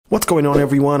What's going on,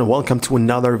 everyone? Welcome to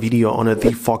another video on the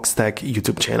Foxtecc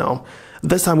YouTube channel.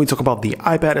 This time we talk about the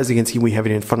iPad. As you can see, we have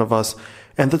it in front of us,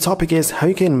 and the topic is how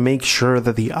you can make sure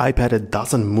that the iPad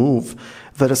doesn't move,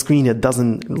 that the screen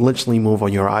doesn't literally move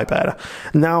on your iPad.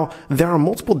 Now, there are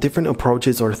multiple different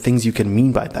approaches or things you can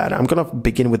mean by that. I'm gonna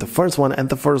begin with the first one, and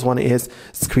the first one is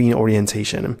screen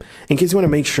orientation. In case you want to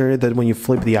make sure that when you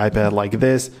flip the iPad like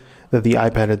this, that the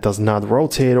iPad does not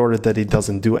rotate or that it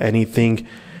doesn't do anything.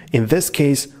 In this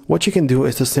case, what you can do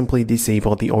is to simply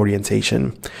disable the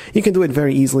orientation. You can do it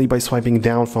very easily by swiping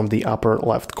down from the upper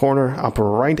left corner, upper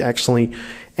right actually,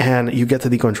 and you get to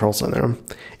the control center.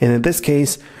 And in this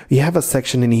case, you have a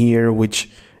section in here which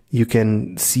you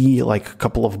can see like a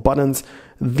couple of buttons.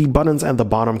 The buttons at the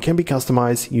bottom can be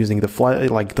customized using the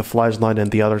flashlight,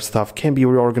 and the other stuff can be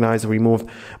reorganized, removed,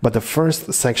 but the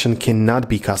first section cannot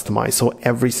be customized. So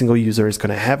every single user is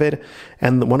going to have it,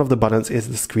 and one of the buttons is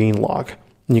the screen lock.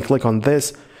 When you click on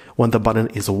this, when the button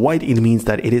is white, it means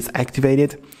that it is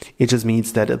activated. It just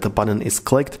means that the button is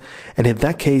clicked. And in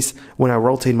that case, when I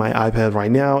rotate my iPad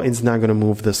right now, it's not going to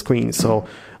move the screen. So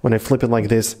when I flip it like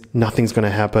this, nothing's going to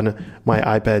happen. My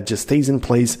iPad just stays in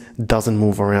place, doesn't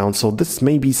move around. So this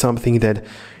may be something that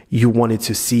you wanted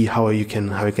to see how you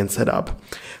can set up.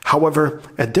 However,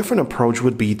 a different approach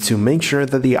would be to make sure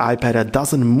that the iPad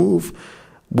doesn't move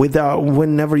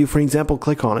whenever you, for example,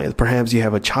 click on it. Perhaps you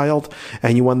have a child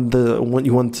and you want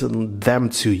them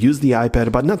to use the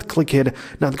iPad, but not click it,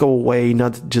 not go away,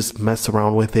 not just mess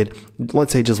around with it.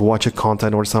 Let's say just watch a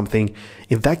content or something.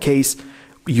 In that case,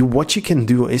 what you can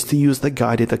do is to use the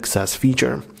guided access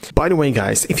feature. By the way,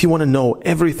 guys, if you want to know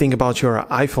everything about your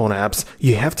iPhone apps,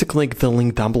 you have to click the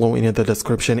link down below in the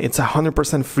description. It's a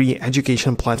 100% free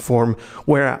education platform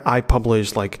where I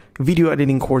publish like video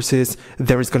editing courses.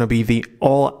 There is going to be the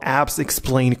All Apps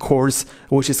Explained course,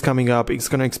 which is coming up. It's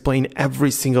going to explain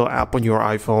every single app on your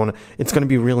iPhone. It's going to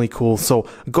be really cool. So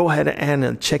go ahead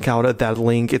and check out that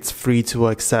link. It's free to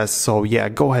access. So yeah,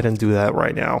 go ahead and do that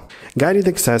right now. Guided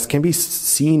access can be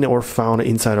seen or found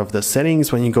inside of the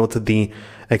settings. When you go to the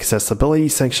accessibility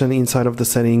section inside of the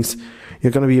settings,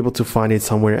 you're going to be able to find it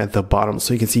somewhere at the bottom.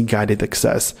 So you can see guided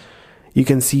access. You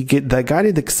can see that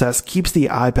guided access keeps the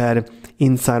iPad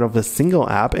inside of a single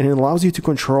app, and it allows you to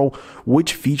control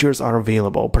which features are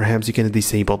available. Perhaps you can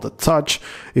disable the touch,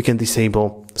 you can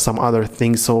disable some other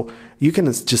things, so you can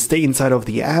just stay inside of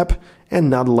the app and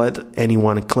not let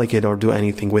anyone click it or do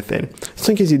anything with it. So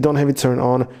in case you don't have it turned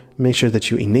on, make sure that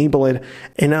you enable it.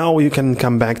 And now you can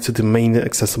come back to the main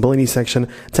accessibility section,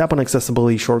 tap on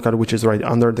accessibility shortcut, which is right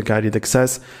under the guided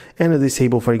access, and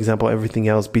disable, for example, everything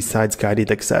else besides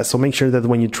guided access. So make sure that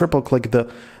when you triple click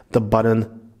the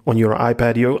button on your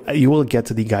iPad, you will get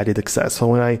to the guided access. So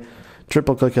when I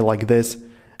triple click it like this,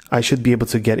 I should be able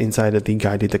to get inside of the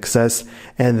guided access,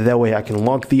 and that way I can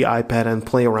lock the iPad and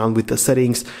play around with the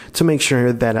settings to make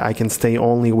sure that I can stay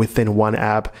only within one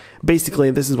app.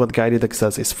 Basically, this is what guided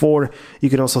access is for. You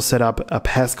can also set up a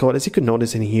passcode. As you can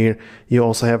notice in here, you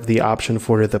also have the option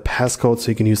for the passcode,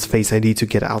 so you can use Face ID to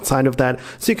get outside of that.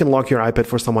 So you can lock your iPad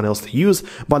for someone else to use,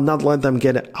 but not let them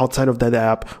get outside of that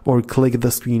app or click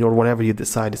the screen or whatever you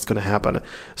decide is going to happen.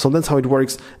 So that's how it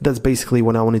works. That's basically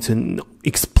what I wanted to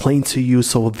explain to you.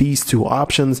 So these two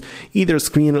options, either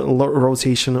screen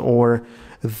rotation or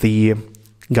the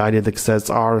guided access,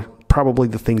 are probably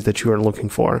the things that you are looking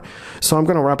for. So I'm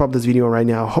going to wrap up this video right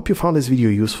now. Hope you found this video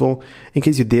useful. In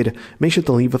case you did, make sure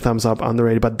to leave a thumbs up under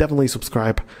it, but definitely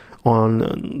subscribe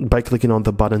by clicking on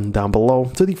the button down below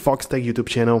to the Foxtecc YouTube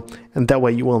channel, and that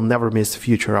way you will never miss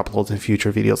future uploads and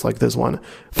future videos like this one.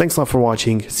 Thanks a lot for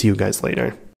watching. See you guys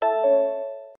later.